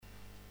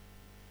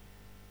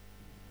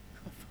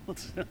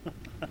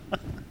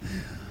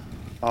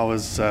I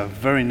was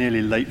very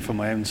nearly late for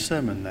my own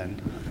sermon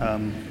then.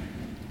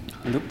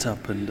 I looked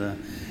up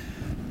and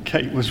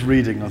Kate was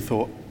reading. I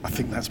thought, I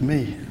think that's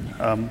me.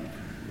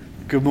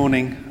 Good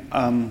morning.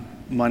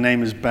 My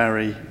name is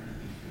Barry.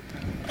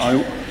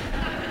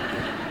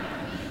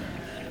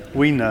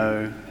 We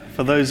know.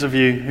 For those of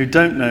you who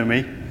don't know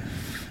me,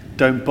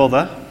 don't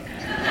bother.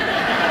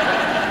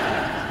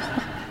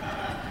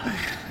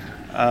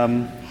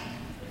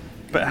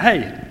 But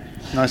hey,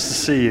 nice to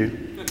see you.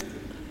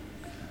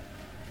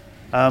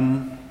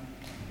 I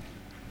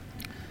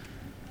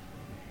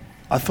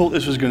thought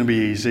this was going to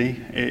be easy.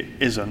 It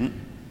isn't.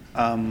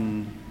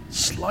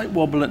 Slight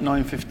wobble at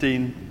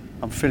 9:15.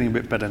 I'm feeling a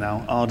bit better now.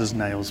 Hard as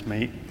nails,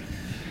 mate.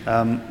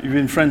 You've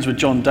been friends with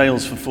John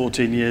Dales for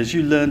 14 years.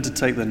 You learned to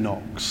take the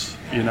knocks,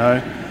 you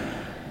know.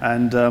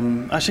 And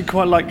I actually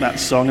quite like that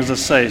song. As I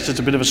say, it's just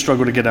a bit of a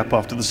struggle to get up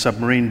after the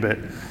submarine bit.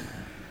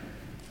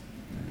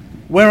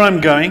 Where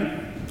I'm going,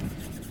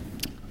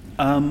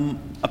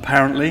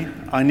 apparently,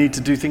 I need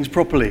to do things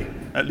properly,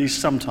 at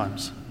least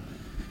sometimes.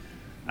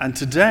 And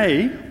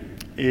today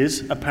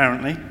is,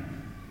 apparently,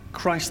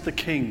 Christ the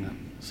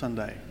King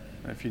Sunday.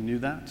 If you knew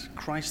that,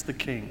 Christ the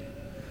King.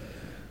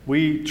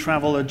 We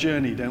travel a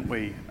journey, don't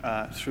we,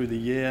 through the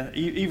year,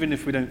 even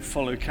if we don't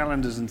follow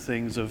calendars and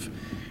things of,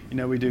 you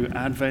know, we do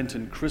Advent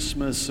and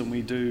Christmas, and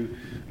we do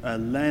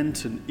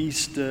Lent and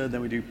Easter,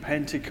 then we do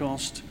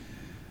Pentecost.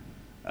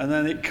 And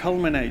then it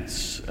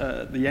culminates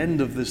at the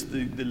end of this,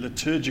 the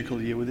liturgical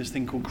year, with this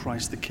thing called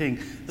Christ the King.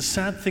 The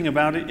sad thing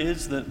about it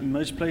is that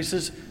most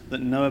places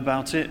that know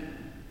about it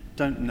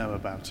don't know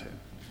about it.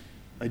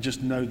 They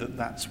just know that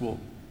that's what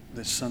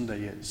this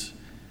Sunday is.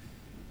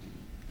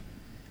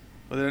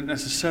 But they don't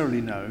necessarily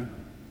know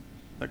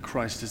that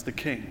Christ is the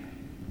King.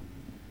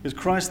 Because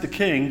Christ the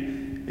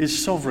King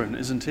is sovereign,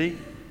 isn't he?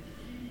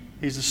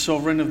 He's the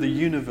sovereign of the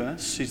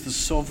universe. He's the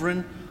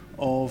sovereign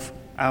of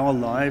our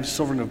lives,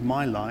 sovereign of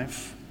my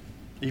life,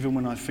 even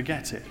when I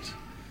forget it.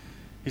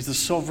 He's the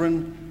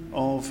sovereign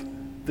of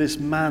this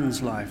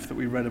man's life that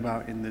we read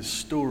about in this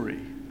story.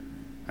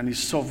 And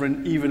he's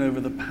sovereign even over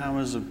the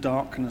powers of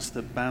darkness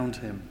that bound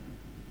him.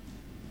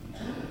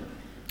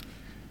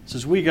 So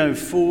as we go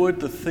forward,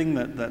 the thing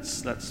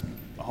that's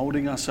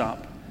holding us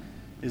up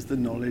is the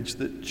knowledge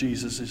that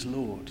Jesus is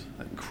Lord,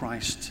 that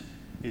Christ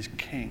is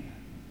King,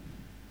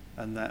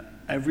 and that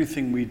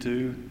everything we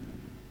do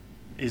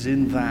is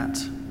in that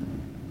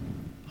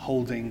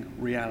holding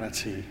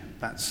reality,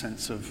 that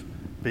sense of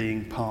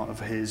being part of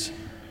his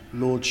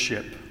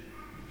lordship.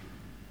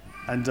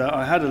 And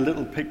I had a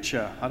little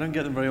picture. I don't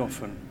get them very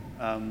often.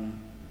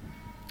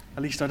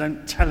 At least I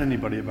don't tell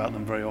anybody about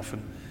them very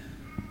often.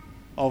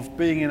 Of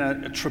being in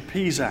a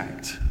trapeze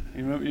act.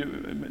 You know,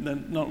 they're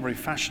not very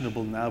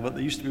fashionable now, but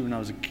they used to be when I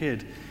was a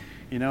kid.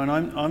 You know, and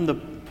I'm the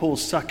poor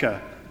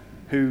sucker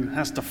who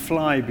has to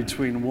fly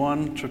between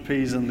one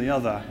trapeze and the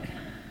other.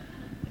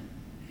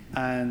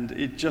 And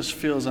it just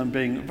feels I'm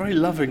being very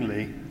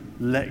lovingly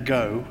let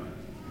go,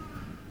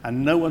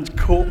 and no one's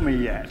caught me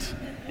yet,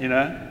 you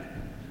know.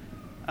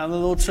 And the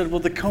Lord said, well,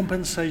 the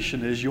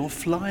compensation is you're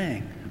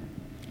flying.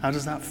 How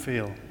does that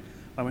feel?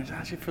 I went,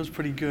 actually, it feels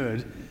pretty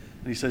good.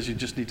 And he says, you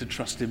just need to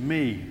trust in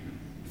me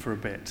for a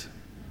bit.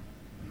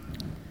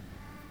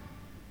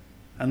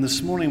 And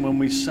this morning when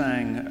we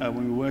sang,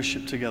 when we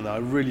worshiped together, I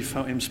really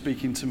felt him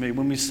speaking to me.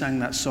 When we sang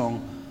that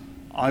song,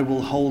 I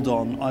will hold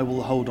on, I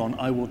will hold on,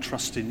 I will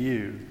trust in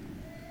you.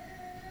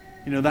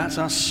 You know, that's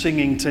us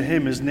singing to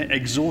him, isn't it?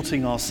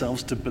 Exhorting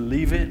ourselves to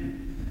believe it.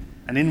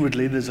 And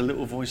inwardly there's a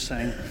little voice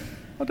saying,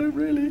 I don't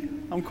really,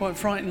 I'm quite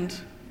frightened.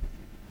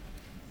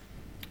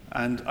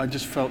 And I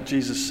just felt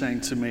Jesus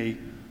saying to me,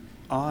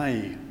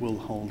 I will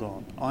hold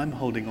on. I'm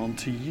holding on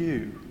to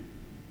you.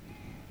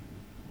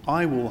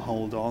 I will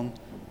hold on,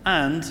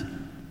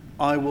 and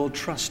I will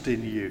trust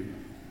in you.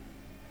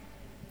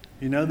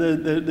 You know,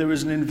 there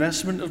is an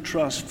investment of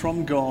trust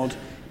from God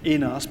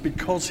in us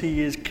because he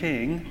is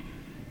King.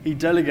 He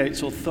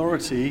delegates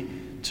authority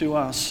to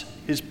us,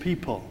 his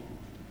people.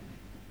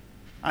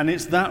 And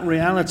it's that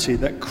reality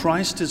that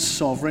Christ is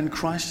sovereign,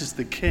 Christ is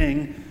the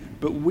King,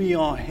 but we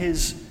are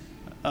his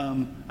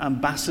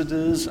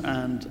ambassadors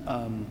and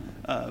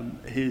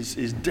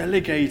his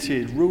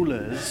delegated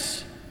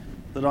rulers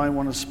that I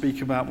want to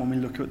speak about when we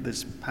look at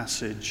this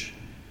passage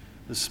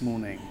this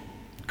morning.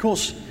 Of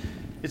course,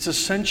 it's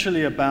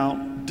essentially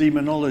about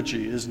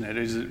demonology, isn't it?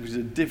 It is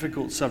a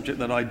difficult subject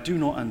that I do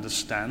not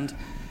understand.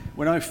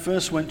 When I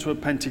first went to a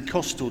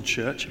Pentecostal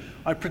church,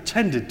 I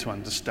pretended to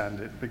understand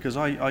it because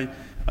we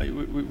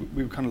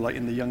were kind of like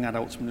in the young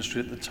adults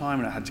ministry at the time,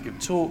 and I had to give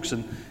talks,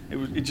 and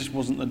it just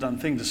wasn't the done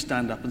thing to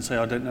stand up and say,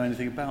 I don't know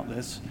anything about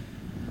this.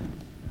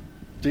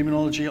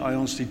 Demonology, I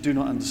honestly do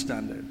not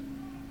understand it.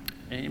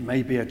 It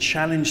may be a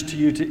challenge to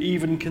you to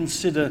even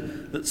consider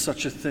that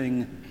such a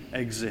thing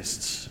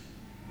exists.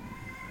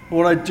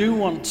 What I do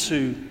want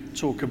to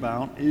talk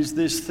about is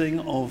this thing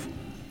of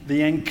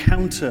the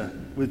encounter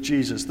with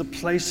Jesus, the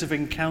place of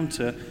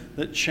encounter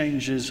that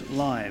changes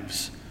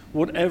lives,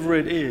 whatever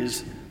it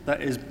is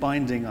that is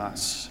binding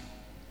us.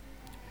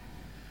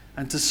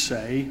 and to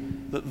say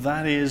that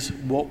that is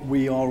what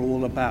we are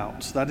all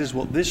about. That is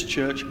what this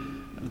church,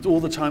 all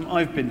the time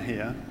I've been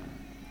here,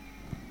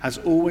 has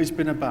always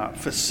been about,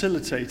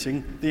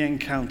 facilitating the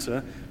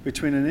encounter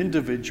between an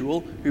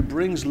individual who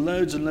brings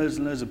loads and loads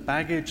and loads of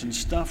baggage and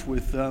stuff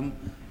with them,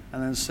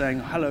 and then saying,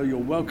 hello, you're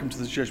welcome to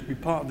the church, be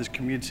part of this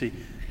community.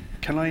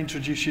 Can I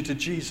introduce you to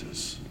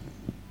Jesus?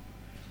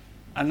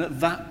 And at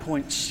that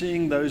point,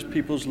 seeing those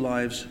people's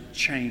lives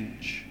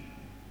change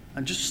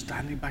and just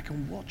standing back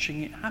and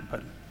watching it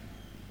happen.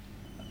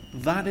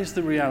 That is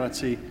the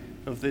reality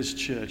of this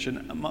church.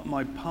 And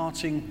my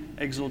parting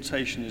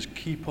exhortation is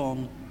keep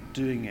on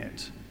doing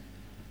it.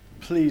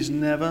 Please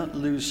never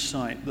lose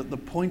sight that the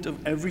point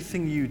of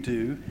everything you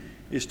do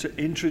is to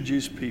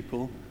introduce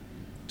people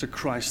to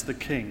Christ the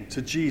King,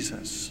 to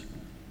Jesus.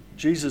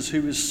 Jesus,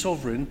 who is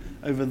sovereign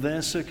over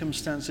their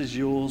circumstances,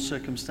 your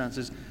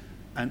circumstances,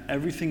 and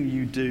everything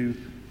you do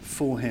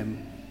for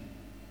him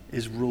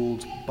is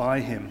ruled by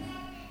him.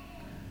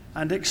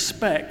 And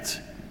expect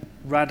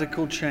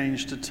radical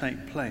change to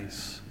take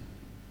place.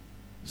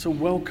 So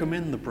welcome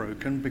in the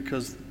broken,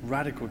 because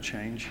radical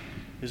change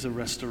is a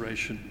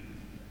restoration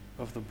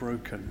of the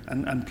broken,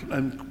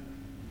 and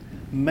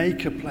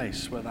make a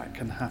place where that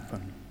can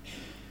happen.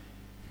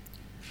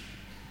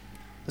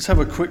 Let's have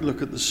a quick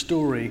look at the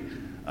story.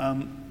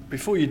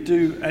 Before you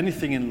do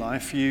anything in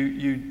life,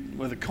 you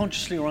whether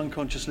consciously or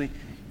unconsciously,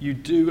 you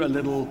do a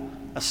little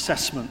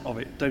assessment of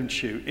it,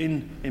 don't you?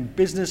 In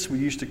business, we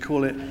used to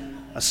call it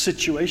a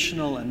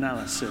situational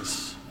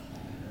analysis,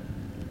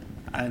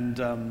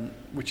 and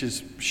which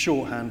is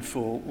shorthand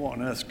for what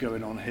on earth's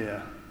going on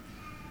here.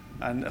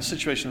 And a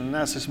situational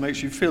analysis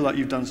makes you feel like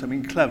you've done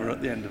something clever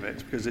at the end of it,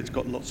 because it's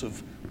got lots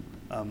of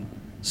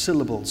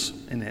syllables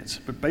in it.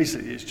 But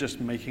basically, it's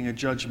just making a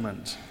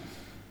judgment.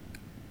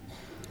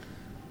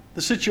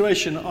 The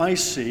situation I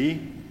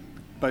see,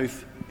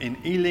 both in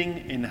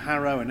Ealing, in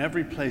Harrow, and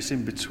every place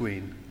in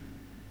between,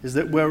 is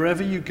that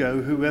wherever you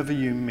go, whoever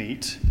you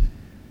meet,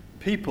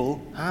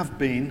 people have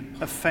been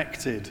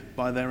affected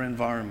by their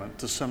environment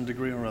to some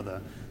degree or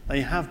other.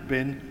 They have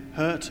been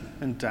hurt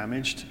and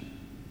damaged,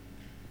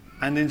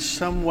 and in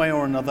some way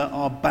or another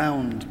are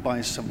bound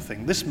by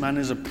something. This man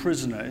is a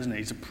prisoner, isn't he?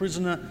 He's a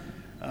prisoner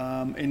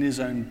in his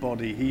own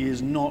body. He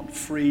is not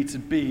free to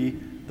be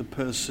the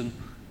person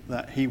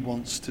that he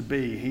wants to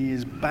be. He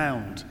is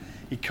bound.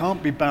 He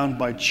can't be bound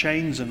by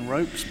chains and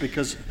ropes,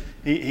 because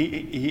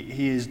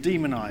he is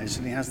demonized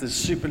and he has this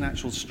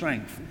supernatural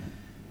strength,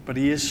 but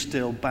he is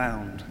still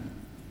bound.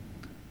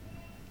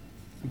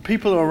 And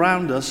people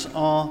around us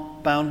are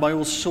bound by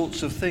all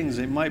sorts of things.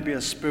 It might be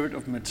a spirit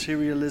of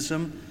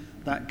materialism,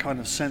 that kind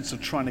of sense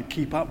of trying to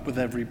keep up with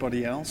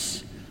everybody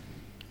else.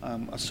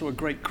 I saw a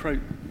great quote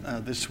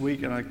this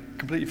week, and I've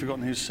completely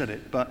forgotten who said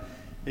it, but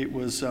it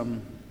was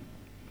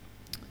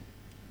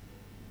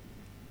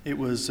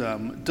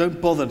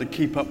don't bother to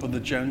keep up with the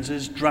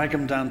Joneses, drag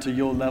them down to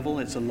your level,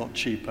 it's a lot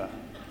cheaper,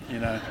 you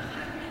know.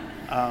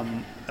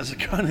 That's the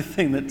kind of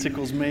thing that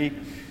tickles me.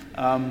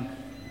 But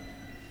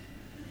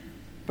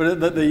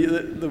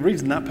the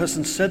reason that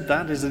person said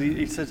that is that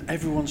he says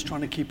everyone's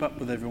trying to keep up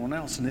with everyone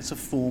else, and it's a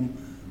form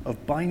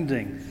of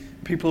binding.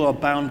 People are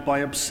bound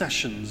by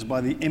obsessions,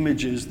 by the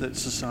images that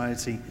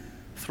society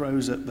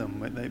throws at them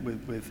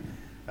with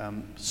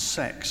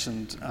sex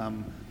and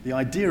the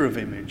idea of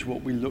image,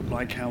 what we look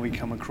like, how we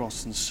come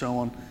across, and so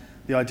on.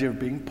 The idea of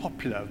being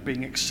popular, of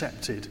being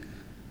accepted.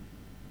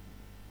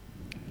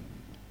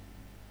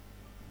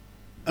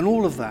 And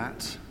all of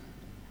that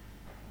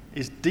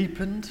is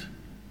deepened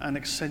and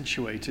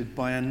accentuated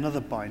by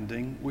another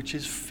binding, which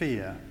is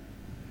fear.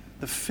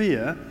 The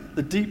fear,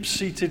 the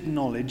deep-seated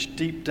knowledge,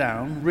 deep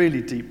down,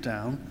 really deep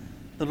down,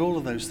 that all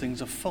of those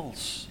things are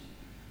false.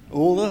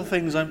 All the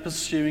things I'm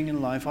pursuing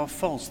in life are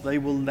false. They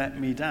will let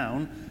me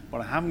down,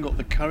 but I haven't got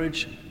the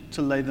courage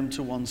to lay them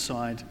to one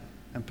side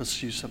and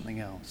pursue something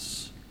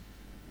else.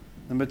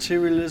 The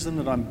materialism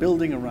that I'm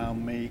building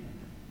around me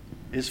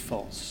is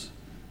false.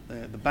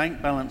 The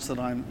bank balance that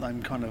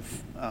I'm kind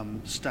of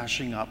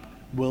stashing up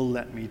will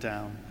let me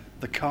down.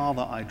 The car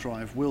that I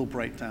drive will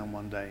break down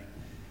one day.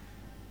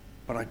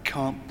 But I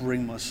can't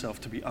bring myself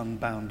to be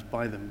unbound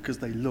by them because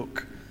they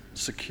look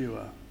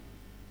secure.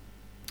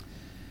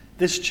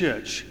 This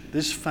church,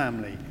 this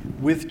family,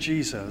 with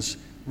Jesus,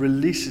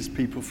 releases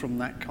people from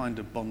that kind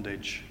of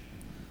bondage.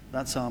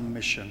 That's our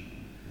mission.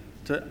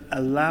 To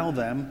allow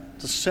them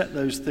to set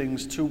those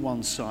things to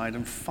one side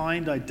and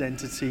find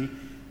identity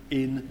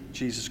in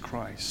Jesus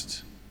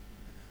Christ.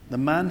 The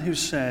man who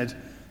said,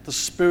 "The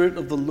Spirit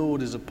of the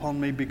Lord is upon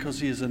me because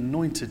he has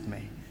anointed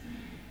me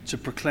to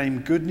proclaim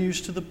good news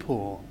to the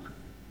poor,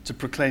 to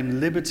proclaim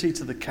liberty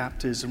to the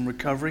captives and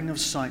recovering of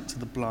sight to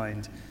the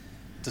blind,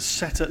 to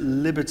set at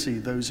liberty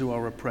those who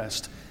are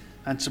oppressed,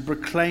 and to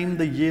proclaim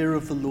the year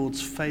of the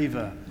Lord's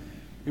favor."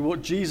 And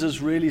what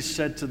Jesus really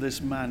said to this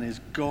man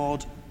is,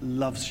 God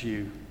loves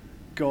you.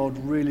 God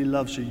really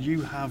loves you.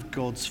 You have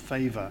God's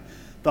favor.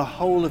 The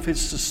whole of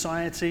his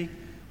society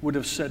would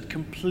have said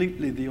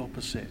completely the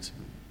opposite.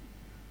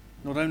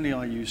 Not only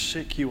are you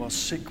sick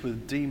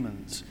with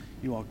demons.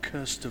 You are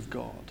cursed of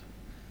God.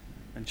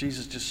 And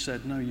Jesus just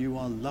said, no, you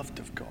are loved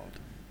of God,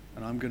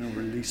 and I'm going to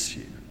release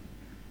you.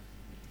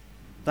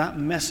 That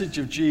message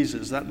of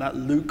Jesus, that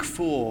Luke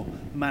 4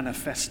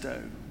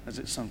 manifesto, as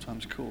it's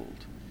sometimes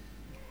called,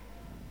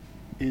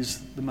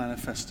 is the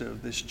manifesto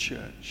of this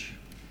church.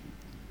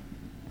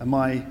 And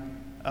my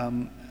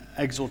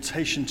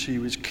exhortation to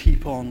you is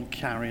keep on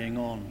carrying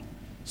on,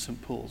 St.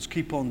 Paul's.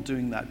 Keep on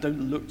doing that.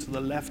 Don't look to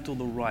the left or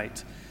the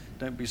right.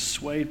 Don't be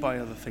swayed by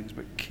other things,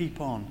 but keep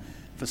on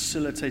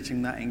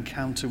facilitating that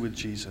encounter with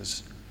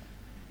Jesus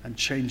and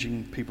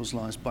changing people's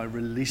lives by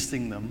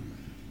releasing them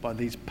by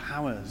these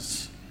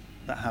powers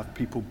that have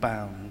people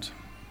bound.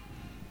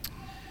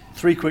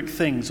 3 quick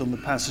things on the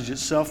passage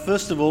itself.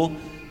 First of all,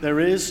 there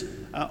is,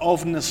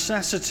 of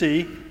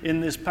necessity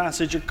in this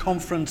passage, a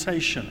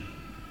confrontation.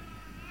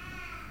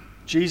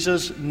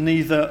 Jesus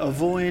neither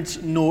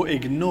avoids nor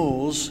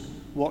ignores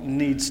what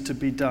needs to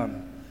be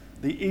done.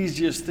 The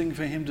easiest thing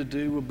for him to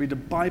do would be to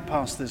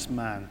bypass this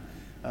man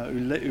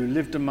who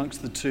lived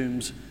amongst the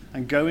tombs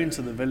and go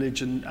into the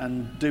village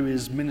and do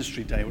his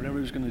ministry day, whatever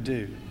he was going to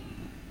do.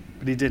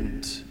 But he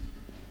didn't.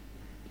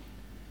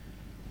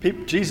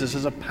 Jesus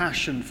has a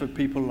passion for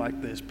people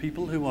like this,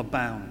 people who are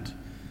bound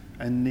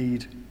and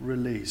need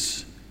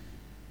release.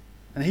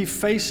 And he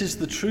faces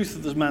the truth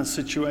of this man's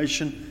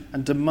situation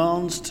and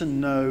demands to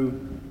know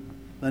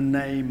the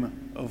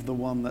name of the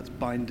one that's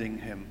binding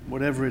him,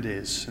 whatever it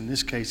is. In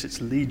this case, it's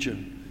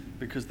Legion,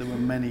 because there were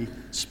many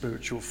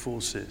spiritual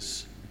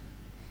forces.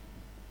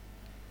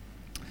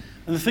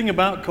 And the thing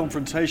about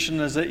confrontation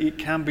is that it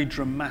can be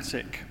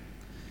dramatic.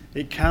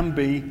 It can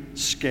be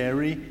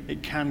scary.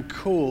 It can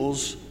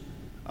cause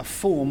a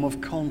form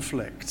of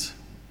conflict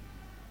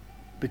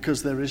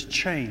because there is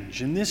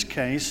change. In this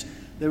case,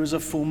 there is a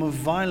form of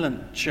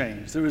violent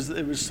change. There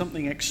is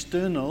something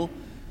external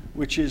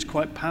which is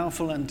quite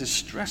powerful and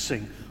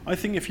distressing. I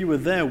think if you were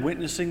there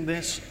witnessing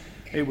this,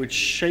 it would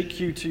shake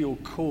you to your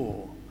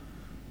core.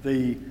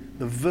 The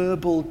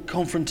verbal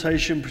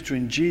confrontation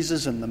between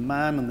Jesus and the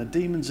man and the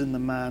demons in the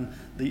man,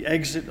 the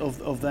exit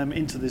of them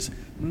into this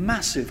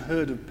massive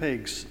herd of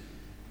pigs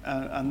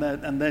and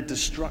their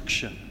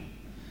destruction.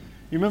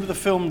 You remember the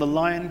film The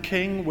Lion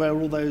King, where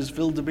all those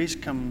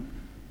wildebeest come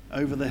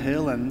over the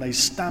hill and they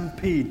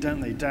stampede,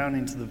 don't they, down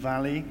into the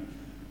valley?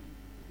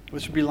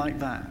 Which would be like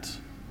that,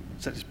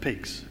 except it's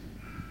pigs.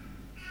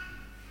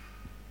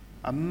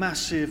 A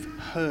massive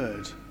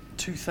herd,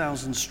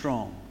 2,000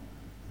 strong,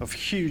 of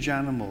huge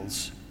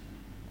animals.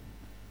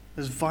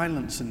 There's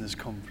violence in this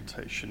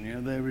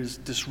confrontation. There is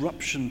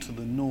disruption to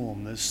the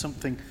norm. There's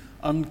something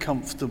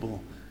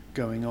uncomfortable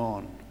going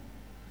on.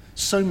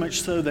 So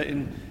much so that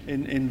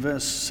in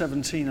verse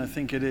 17, I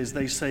think it is,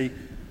 they say,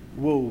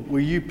 "Whoa,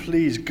 will you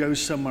please go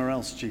somewhere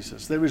else,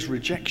 Jesus?" There is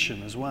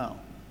rejection as well.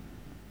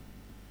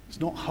 It's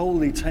not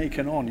wholly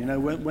taken on.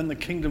 When the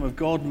kingdom of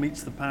God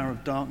meets the power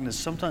of darkness,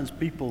 sometimes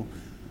people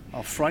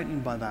are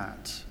frightened by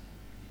that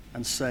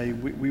and say,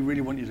 we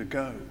really want you to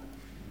go.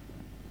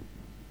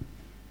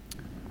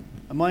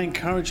 And my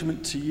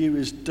encouragement to you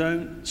is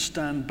don't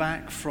stand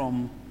back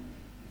from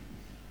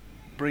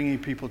bringing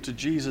people to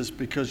Jesus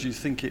because you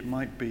think it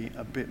might be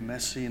a bit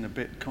messy and a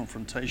bit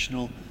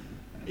confrontational,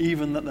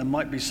 even that there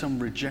might be some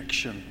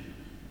rejection.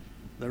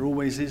 There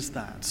always is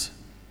that.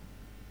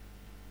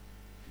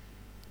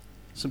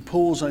 St.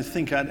 Paul's, I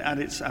think, at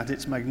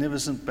its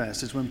magnificent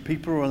best is when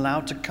people are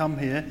allowed to come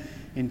here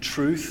in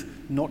truth,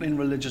 not in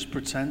religious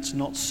pretense,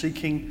 not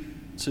seeking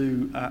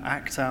to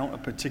act out a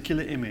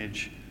particular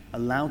image,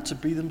 allowed to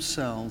be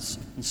themselves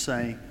and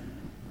say,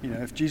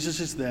 if Jesus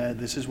is there,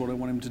 this is what I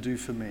want him to do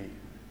for me.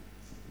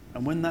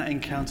 And when that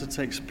encounter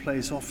takes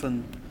place,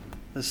 often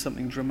there's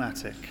something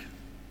dramatic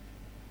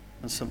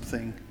and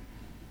something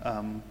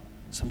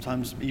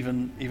sometimes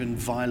even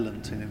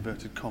violent, in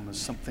inverted commas,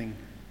 something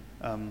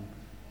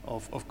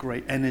of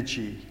great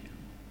energy.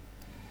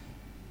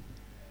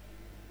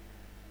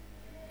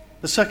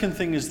 The second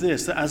thing is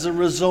this, that as a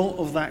result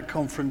of that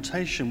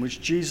confrontation,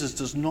 which Jesus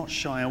does not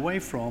shy away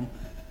from,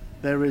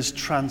 there is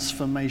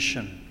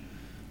transformation.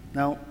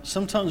 Now,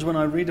 sometimes when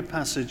I read a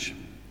passage,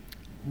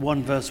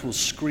 one verse will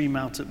scream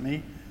out at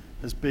me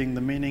as being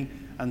the meaning,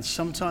 and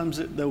sometimes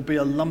there'll be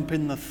a lump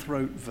in the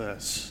throat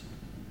verse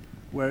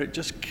where it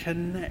just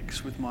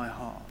connects with my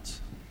heart.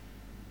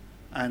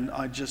 And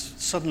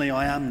suddenly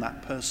I am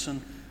that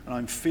person, and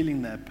I'm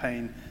feeling their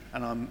pain,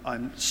 and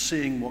I'm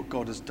seeing what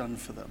God has done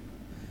for them.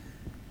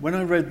 When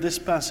I read this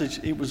passage,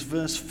 it was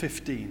verse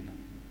 15,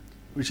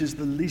 which is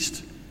the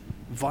least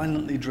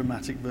violently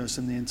dramatic verse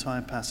in the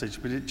entire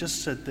passage, but it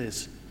just said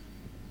this: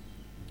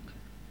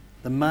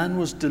 the man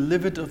was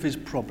delivered of his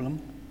problem,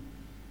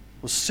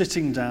 was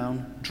sitting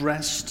down,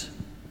 dressed,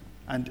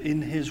 and in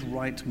his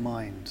right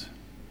mind.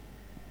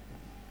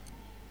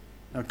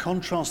 Now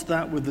contrast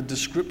that with the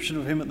description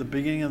of him at the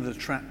beginning of the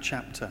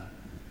chapter.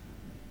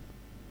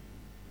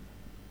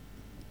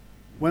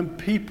 When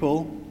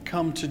people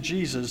come to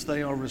Jesus,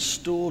 they are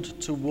restored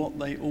to what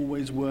they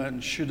always were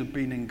and should have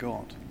been in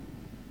God.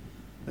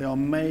 They are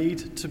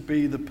made to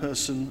be the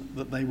person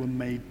that they were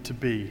made to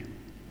be.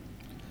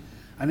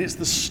 And it's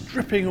the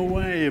stripping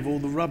away of all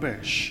the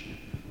rubbish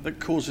that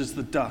causes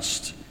the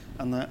dust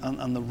and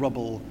the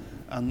rubble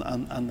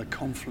and the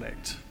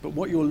conflict. But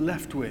what you're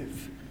left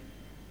with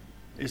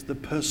is the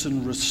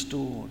person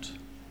restored.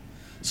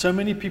 So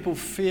many people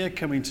fear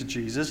coming to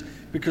Jesus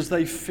because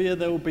they fear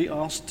they will be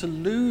asked to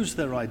lose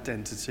their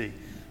identity.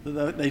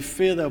 They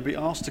fear they'll be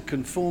asked to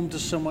conform to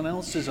someone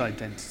else's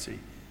identity.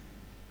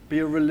 Be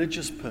a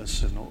religious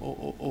person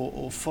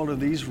or follow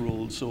these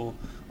rules or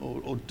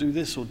do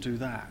this or do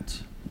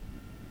that.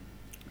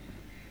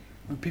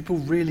 When people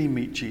really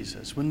meet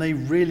Jesus, when they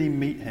really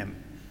meet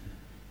him,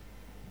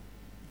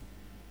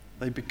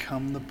 they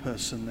become the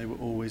person they were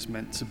always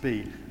meant to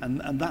be.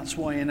 And that's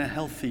why in a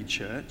healthy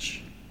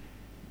church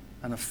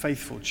and a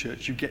faithful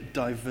church, you get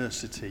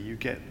diversity. You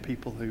get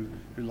people who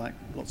like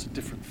lots of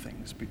different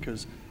things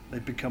because they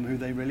become who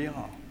they really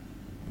are,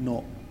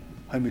 not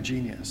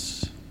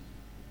homogeneous.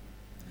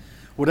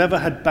 Whatever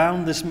had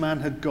bound this man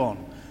had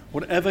gone.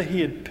 Whatever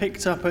he had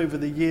picked up over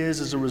the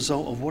years as a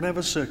result of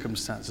whatever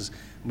circumstances,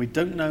 and we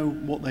don't know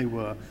what they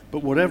were,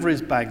 but whatever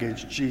his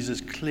baggage,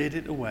 Jesus cleared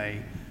it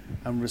away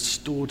and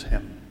restored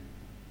him.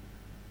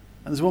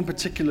 And there's one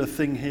particular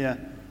thing here.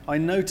 I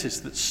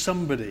noticed that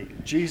somebody,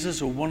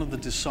 Jesus or one of the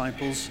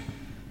disciples,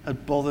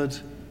 had bothered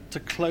to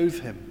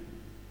clothe him.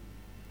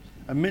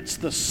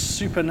 Amidst the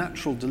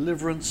supernatural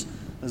deliverance,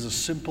 there's a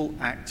simple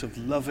act of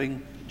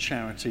loving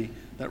charity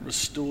that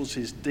restores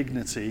his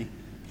dignity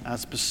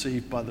as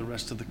perceived by the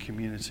rest of the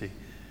community.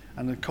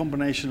 And the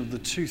combination of the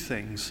two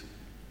things,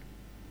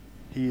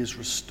 he is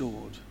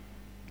restored.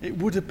 It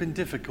would have been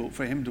difficult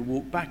for him to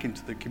walk back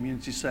into the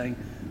community saying,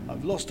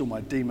 I've lost all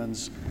my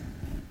demons.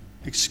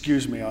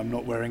 Excuse me, I'm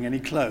not wearing any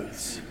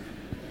clothes.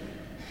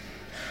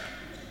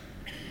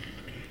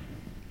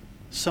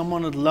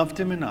 Someone had loved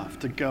him enough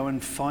to go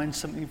and find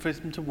something for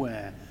him to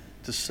wear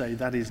to say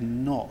that is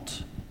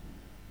not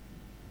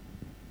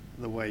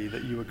the way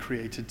that you were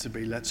created to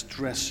be. Let's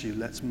dress you,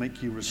 let's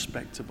make you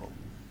respectable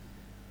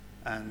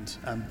and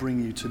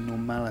bring you to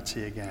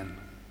normality again.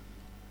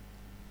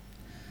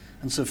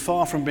 And so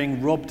far from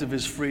being robbed of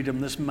his freedom,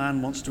 this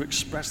man wants to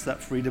express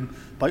that freedom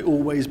by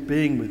always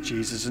being with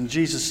Jesus. And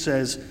Jesus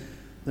says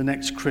the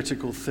next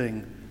critical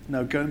thing,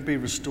 no, go and be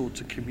restored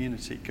to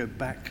community. Go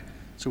back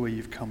to where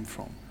you've come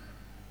from.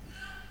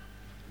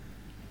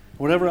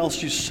 Whatever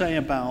else you say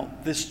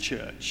about this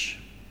church,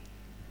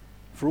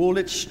 for all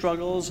its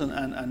struggles,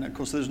 and of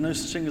course there's no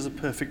such thing as a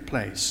perfect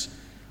place,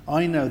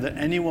 I know that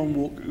anyone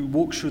who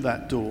walks through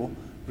that door,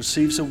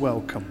 receives a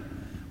welcome,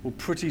 will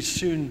pretty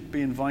soon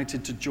be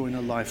invited to join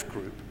a life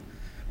group,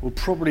 will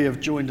probably have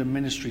joined a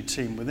ministry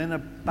team within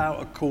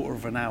about a quarter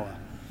of an hour,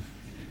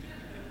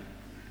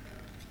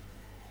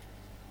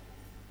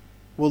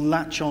 will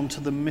latch on to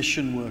the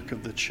mission work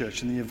of the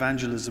church and the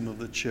evangelism of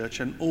the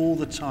church, and all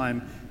the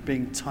time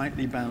being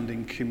tightly bound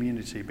in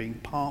community, being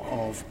part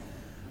of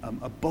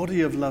a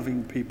body of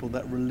loving people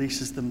that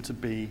releases them to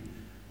be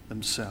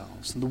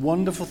themselves. And the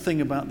wonderful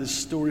thing about this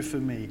story for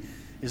me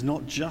is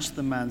not just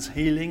the man's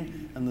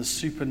healing and the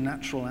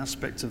supernatural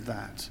aspect of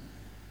that,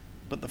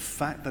 but the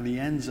fact that he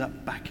ends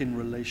up back in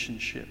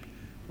relationship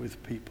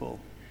with people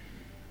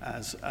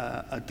as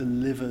a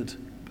delivered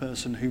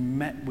person who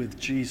met with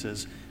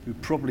Jesus, who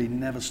probably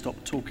never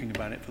stopped talking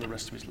about it for the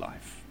rest of his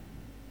life.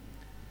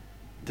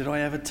 Did I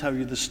ever tell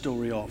you the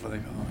story of? I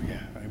think, oh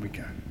yeah, there we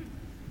go.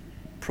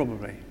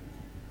 Probably.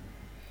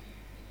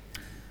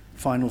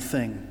 Final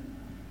thing,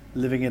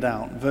 living it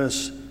out.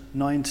 Verse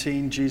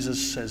 19,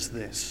 Jesus says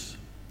this,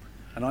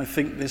 and I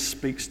think this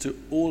speaks to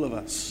all of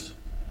us.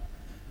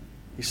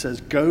 He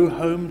says, go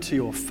home to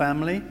your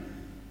family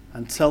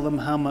and tell them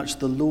how much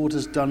the Lord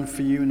has done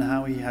for you and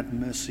how he had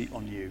mercy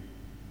on you.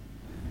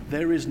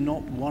 There is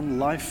not one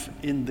life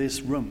in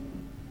this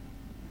room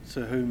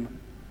to whom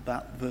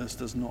that verse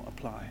does not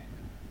apply.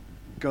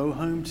 Go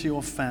home to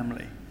your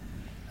family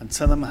and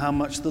tell them how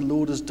much the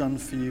Lord has done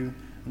for you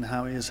and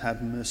how he has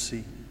had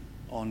mercy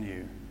on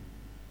you.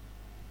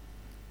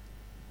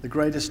 The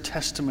greatest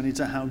testimony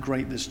to how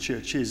great this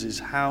church is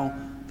how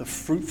the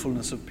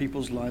fruitfulness of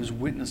people's lives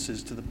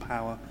witnesses to the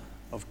power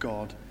of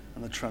God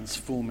and the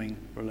transforming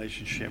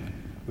relationship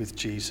with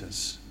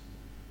Jesus.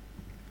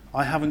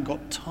 I haven't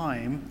got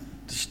time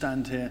to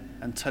stand here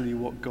and tell you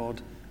what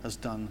God has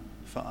done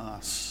for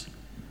us.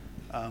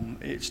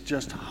 It's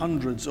just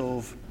hundreds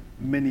of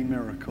mini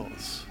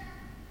miracles,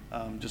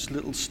 just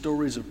little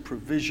stories of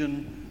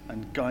provision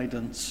and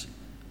guidance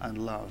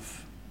and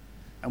love.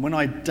 And when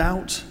I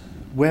doubt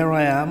where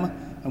I am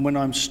and when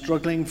I'm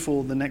struggling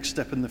for the next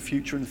step in the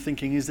future and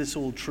thinking, is this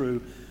all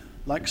true?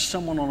 Like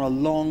someone on a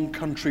long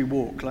country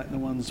walk, like the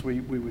ones we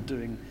were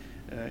doing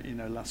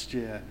last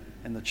year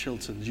in the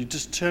Chilterns, you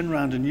just turn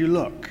around and you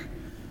look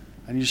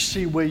and you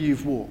see where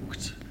you've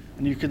walked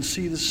and you can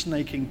see the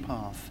snaking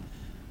path,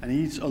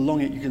 and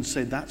along it you can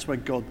say, that's where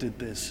God did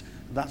this,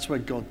 that's where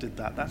God did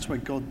that, that's where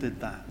God did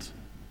that.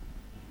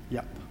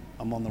 Yep,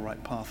 I'm on the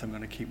right path, I'm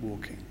going to keep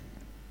walking.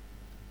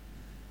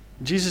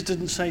 Jesus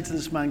didn't say to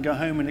this man, go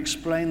home and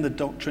explain the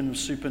doctrine of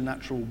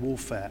supernatural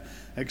warfare,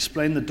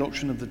 explain the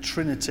doctrine of the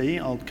Trinity,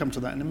 I'll come to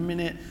that in a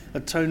minute,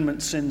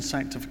 atonement, sin,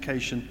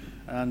 sanctification,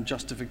 and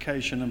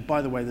justification. And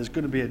by the way, there's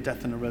going to be a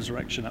death and a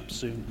resurrection up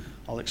soon.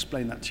 I'll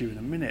explain that to you in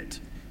a minute.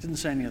 He didn't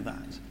say any of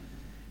that.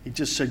 He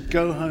just said,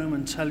 go home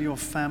and tell your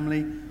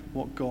family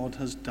what God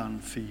has done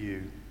for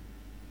you.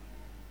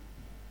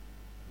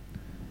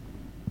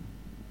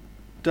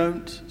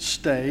 Don't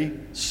stay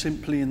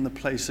simply in the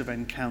place of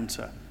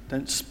encounter.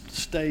 Don't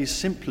stay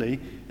simply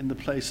in the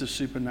place of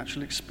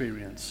supernatural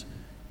experience.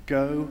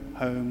 Go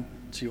home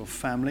to your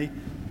family.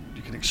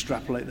 You can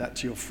extrapolate that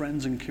to your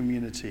friends and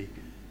community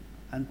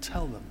and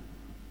tell them.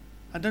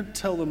 And don't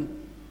tell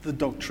them the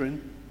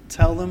doctrine.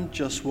 Tell them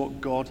just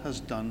what God has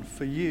done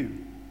for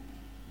you.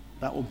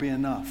 That will be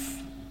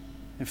enough.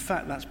 In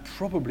fact, that's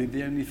probably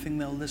the only thing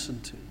they'll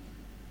listen to,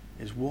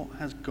 is what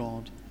has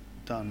God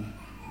done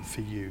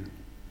for you.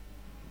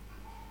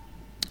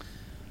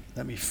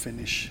 Let me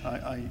finish.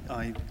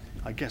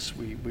 I guess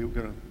we were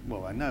going to,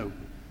 well, I know,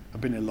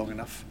 I've been here long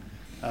enough.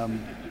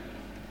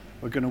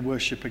 We're going to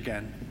worship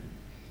again.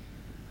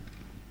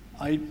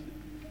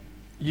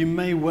 You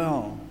may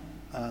well,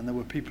 and there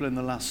were people in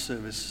the last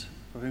service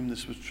for whom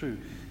this was true,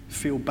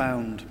 feel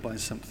bound by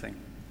something.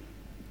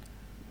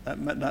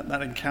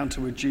 That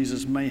encounter with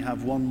Jesus may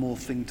have one more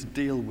thing to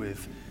deal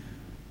with.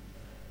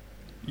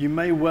 You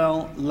may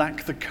well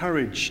lack the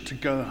courage to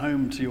go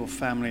home to your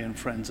family and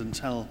friends and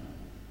tell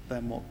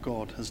them what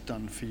God has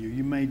done for you.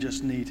 You may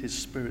just need his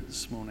Spirit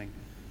this morning,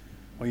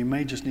 or you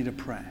may just need a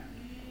prayer.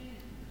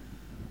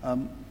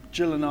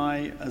 Jill and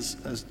I,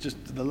 as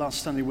just the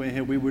last Sunday we're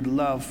here, we would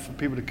love for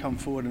people to come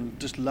forward and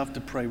just love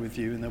to pray with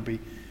you, and there'll be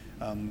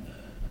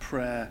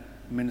prayer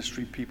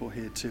ministry people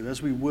here too.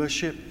 As we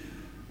worship,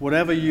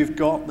 whatever you've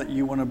got that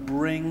you want to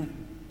bring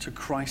to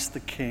Christ the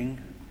King,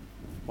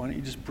 why don't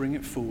you just bring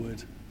it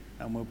forward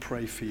and we'll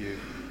pray for you.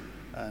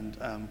 And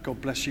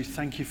God bless you.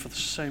 Thank you for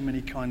so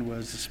many kind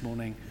words this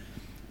morning.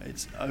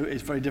 It's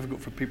very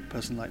difficult for a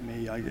person like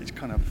me. It's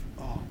kind of,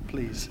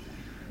 please.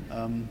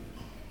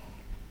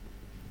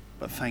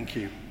 But thank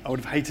you. I would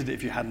have hated it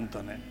if you hadn't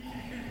done it.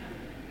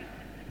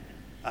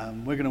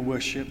 We're going to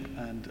worship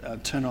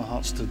and turn our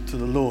hearts to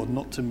the Lord,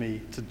 not to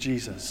me, to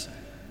Jesus.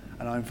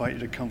 And I invite you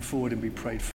to come forward and be prayed for.